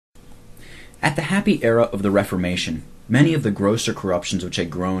At the happy era of the Reformation, many of the grosser corruptions which had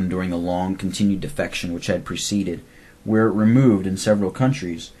grown during the long continued defection which had preceded were removed in several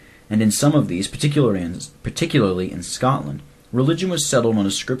countries, and in some of these, particularly in Scotland, religion was settled on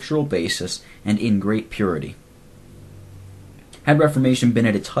a scriptural basis and in great purity. Had Reformation been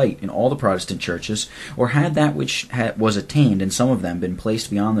at its height in all the Protestant churches, or had that which was attained in some of them been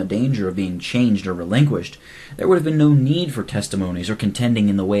placed beyond the danger of being changed or relinquished, there would have been no need for testimonies or contending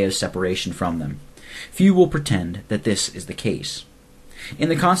in the way of separation from them. Few will pretend that this is the case. In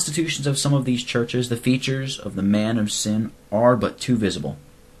the constitutions of some of these churches, the features of the man of sin are but too visible,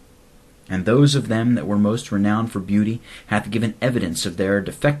 and those of them that were most renowned for beauty hath given evidence of their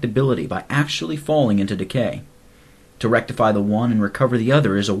defectibility by actually falling into decay. To rectify the one and recover the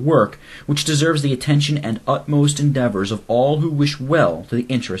other is a work which deserves the attention and utmost endeavors of all who wish well to the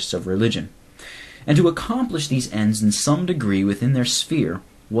interests of religion. And to accomplish these ends in some degree within their sphere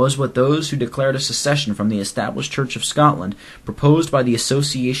was what those who declared a secession from the established Church of Scotland proposed by the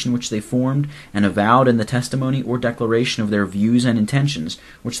association which they formed, and avowed in the testimony or declaration of their views and intentions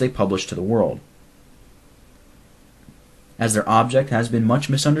which they published to the world. As their object has been much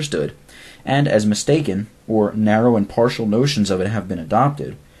misunderstood, and as mistaken or narrow and partial notions of it have been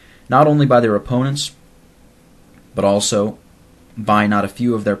adopted, not only by their opponents, but also by not a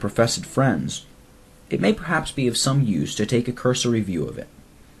few of their professed friends, it may perhaps be of some use to take a cursory view of it.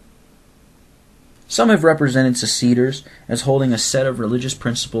 Some have represented seceders as holding a set of religious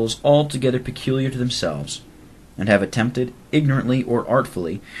principles altogether peculiar to themselves, and have attempted, ignorantly or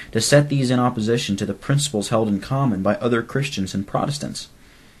artfully, to set these in opposition to the principles held in common by other Christians and Protestants.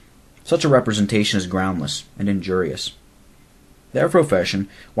 Such a representation is groundless and injurious. Their profession,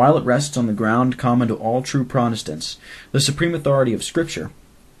 while it rests on the ground common to all true Protestants, the supreme authority of Scripture,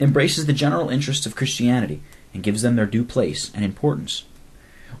 embraces the general interests of Christianity and gives them their due place and importance.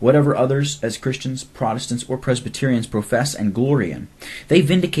 Whatever others, as Christians, Protestants, or Presbyterians, profess and glory in, they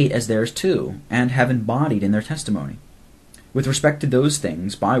vindicate as theirs too, and have embodied in their testimony. With respect to those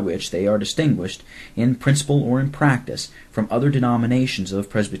things by which they are distinguished, in principle or in practice, from other denominations of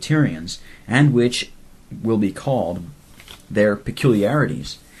Presbyterians, and which will be called their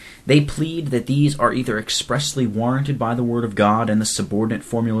peculiarities, they plead that these are either expressly warranted by the Word of God and the subordinate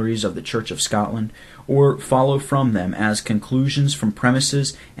formularies of the Church of Scotland, or follow from them as conclusions from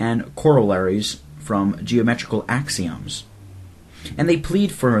premises and corollaries from geometrical axioms. And they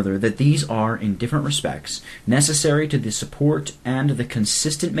plead further that these are, in different respects, necessary to the support and the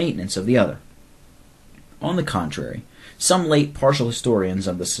consistent maintenance of the other. On the contrary, some late partial historians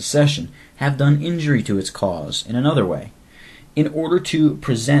of the secession have done injury to its cause in another way. In order to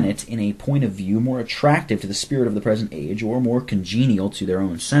present it in a point of view more attractive to the spirit of the present age, or more congenial to their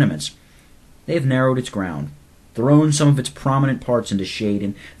own sentiments, they have narrowed its ground, thrown some of its prominent parts into shade,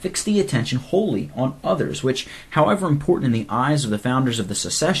 and fixed the attention wholly on others, which, however important in the eyes of the founders of the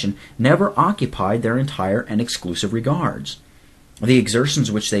secession, never occupied their entire and exclusive regards. The exertions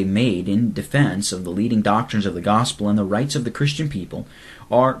which they made in defense of the leading doctrines of the gospel and the rights of the Christian people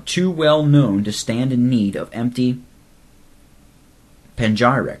are too well known to stand in need of empty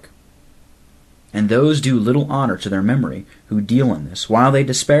panegyric, and those do little honor to their memory who deal in this, while they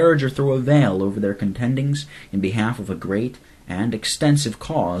disparage or throw a veil over their contendings in behalf of a great and extensive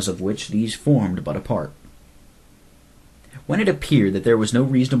cause of which these formed but a part. When it appeared that there was no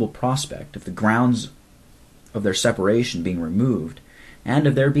reasonable prospect of the grounds of their separation being removed, and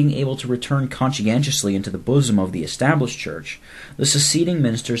of their being able to return conscientiously into the bosom of the established church, the seceding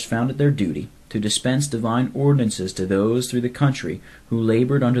ministers found it their duty to dispense divine ordinances to those through the country who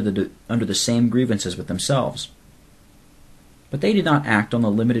labored under the same grievances with themselves. But they did not act on the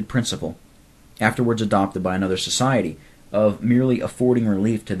limited principle, afterwards adopted by another society, of merely affording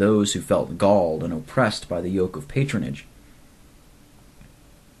relief to those who felt galled and oppressed by the yoke of patronage.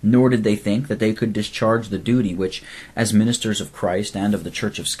 Nor did they think that they could discharge the duty which, as ministers of Christ and of the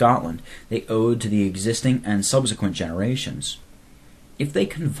Church of Scotland, they owed to the existing and subsequent generations. If they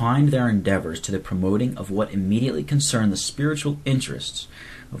confined their endeavors to the promoting of what immediately concerned the spiritual interests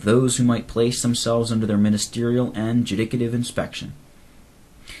of those who might place themselves under their ministerial and judicative inspection,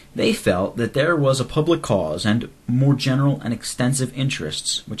 they felt that there was a public cause and more general and extensive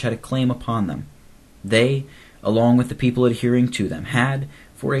interests which had a claim upon them. They, along with the people adhering to them, had,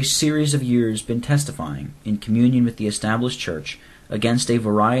 for a series of years, been testifying, in communion with the established church, against a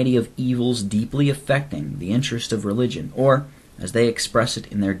variety of evils deeply affecting the interest of religion, or, as they express it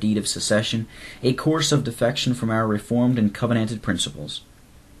in their deed of secession, a course of defection from our reformed and covenanted principles.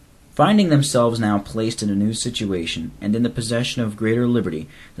 Finding themselves now placed in a new situation, and in the possession of greater liberty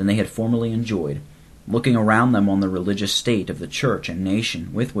than they had formerly enjoyed, looking around them on the religious state of the church and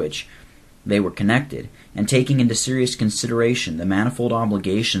nation with which, They were connected, and taking into serious consideration the manifold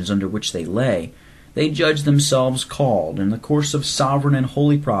obligations under which they lay, they judged themselves called, in the course of sovereign and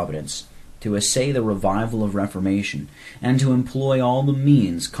holy providence, to essay the revival of reformation, and to employ all the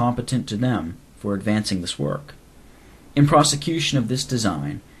means competent to them for advancing this work. In prosecution of this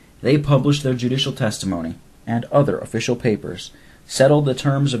design, they published their judicial testimony and other official papers, settled the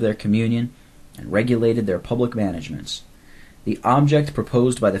terms of their communion, and regulated their public managements. The object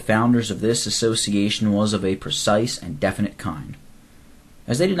proposed by the founders of this association was of a precise and definite kind.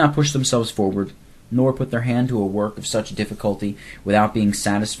 As they did not push themselves forward, nor put their hand to a work of such difficulty without being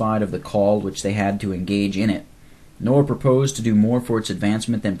satisfied of the call which they had to engage in it, nor propose to do more for its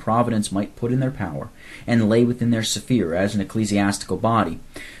advancement than Providence might put in their power, and lay within their sphere as an ecclesiastical body,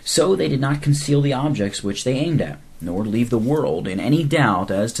 so they did not conceal the objects which they aimed at, nor leave the world in any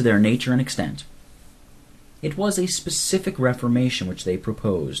doubt as to their nature and extent. It was a specific reformation which they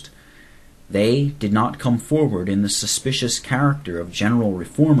proposed. They did not come forward in the suspicious character of general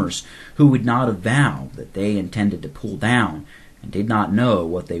reformers who would not avow that they intended to pull down, and did not know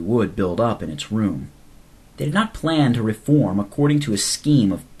what they would build up in its room. They did not plan to reform according to a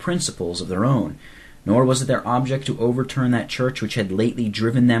scheme of principles of their own, nor was it their object to overturn that church which had lately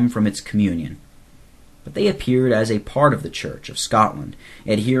driven them from its communion. But they appeared as a part of the Church of Scotland,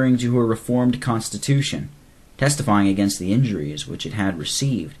 adhering to her reformed constitution, testifying against the injuries which it had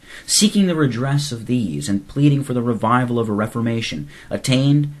received, seeking the redress of these, and pleading for the revival of a reformation,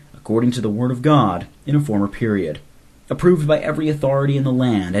 attained, according to the word of God, in a former period, approved by every authority in the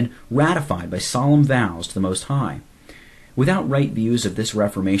land, and ratified by solemn vows to the Most High. Without right views of this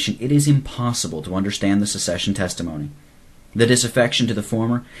reformation, it is impossible to understand the secession testimony. The disaffection to the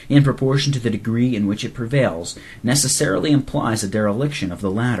former, in proportion to the degree in which it prevails, necessarily implies a dereliction of the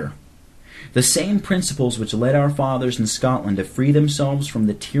latter. The same principles which led our fathers in Scotland to free themselves from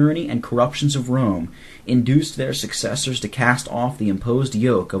the tyranny and corruptions of Rome induced their successors to cast off the imposed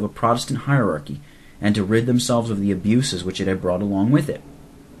yoke of a Protestant hierarchy, and to rid themselves of the abuses which it had brought along with it.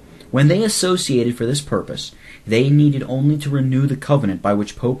 When they associated for this purpose, they needed only to renew the covenant by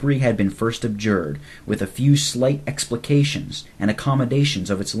which popery had been first abjured, with a few slight explications and accommodations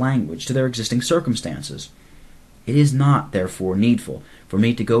of its language to their existing circumstances. It is not, therefore, needful for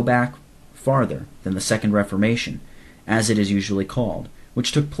me to go back farther than the Second Reformation, as it is usually called,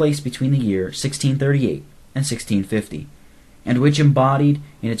 which took place between the year 1638 and 1650, and which embodied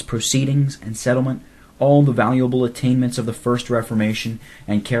in its proceedings and settlement all the valuable attainments of the First Reformation,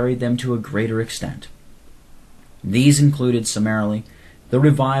 and carried them to a greater extent. These included summarily the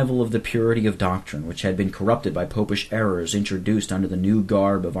revival of the purity of doctrine, which had been corrupted by popish errors introduced under the new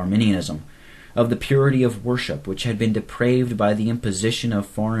garb of Arminianism, of the purity of worship, which had been depraved by the imposition of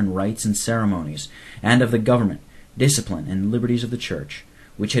foreign rites and ceremonies, and of the government, discipline, and liberties of the Church,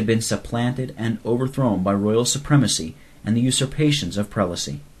 which had been supplanted and overthrown by royal supremacy and the usurpations of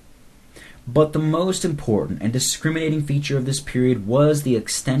prelacy. But the most important and discriminating feature of this period was the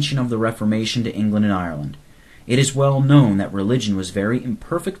extension of the Reformation to England and Ireland. It is well known that religion was very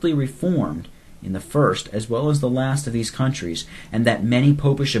imperfectly reformed in the first as well as the last of these countries, and that many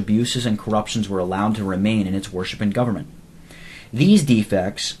popish abuses and corruptions were allowed to remain in its worship and government. These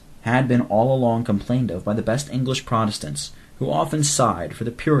defects had been all along complained of by the best English Protestants, who often sighed for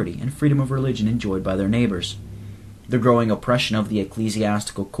the purity and freedom of religion enjoyed by their neighbors. The growing oppression of the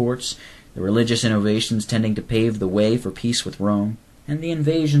ecclesiastical courts, the religious innovations tending to pave the way for peace with Rome, and the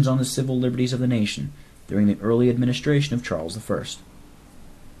invasions on the civil liberties of the nation during the early administration of Charles I.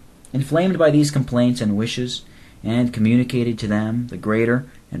 Inflamed by these complaints and wishes, and communicated to them the greater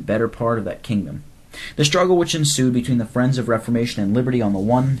and better part of that kingdom, the struggle which ensued between the friends of Reformation and liberty on the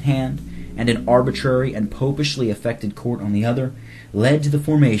one hand, and an arbitrary and popishly affected court on the other, led to the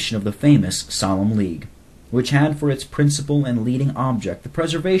formation of the famous Solemn League, which had for its principal and leading object the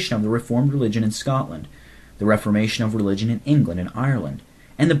preservation of the Reformed religion in Scotland, the reformation of religion in England and Ireland,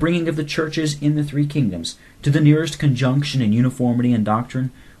 and the bringing of the churches in the three kingdoms to the nearest conjunction in uniformity in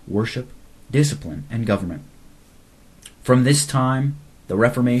doctrine, worship, discipline, and government. From this time, the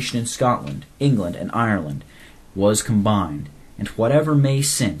Reformation in Scotland, England, and Ireland was combined, and whatever may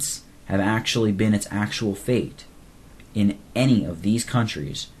since have actually been its actual fate in any of these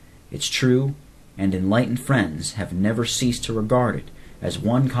countries, its true and enlightened friends have never ceased to regard it as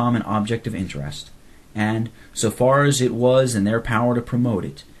one common object of interest, and, so far as it was in their power to promote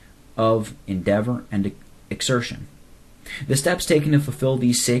it, of endeavor and exertion. The steps taken to fulfill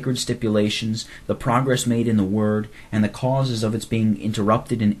these sacred stipulations, the progress made in the Word, and the causes of its being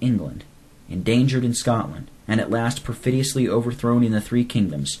interrupted in England, endangered in Scotland, and at last perfidiously overthrown in the three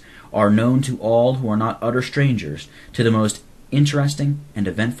kingdoms, are known to all who are not utter strangers to the most interesting and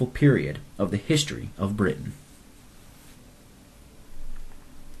eventful period of the history of Britain.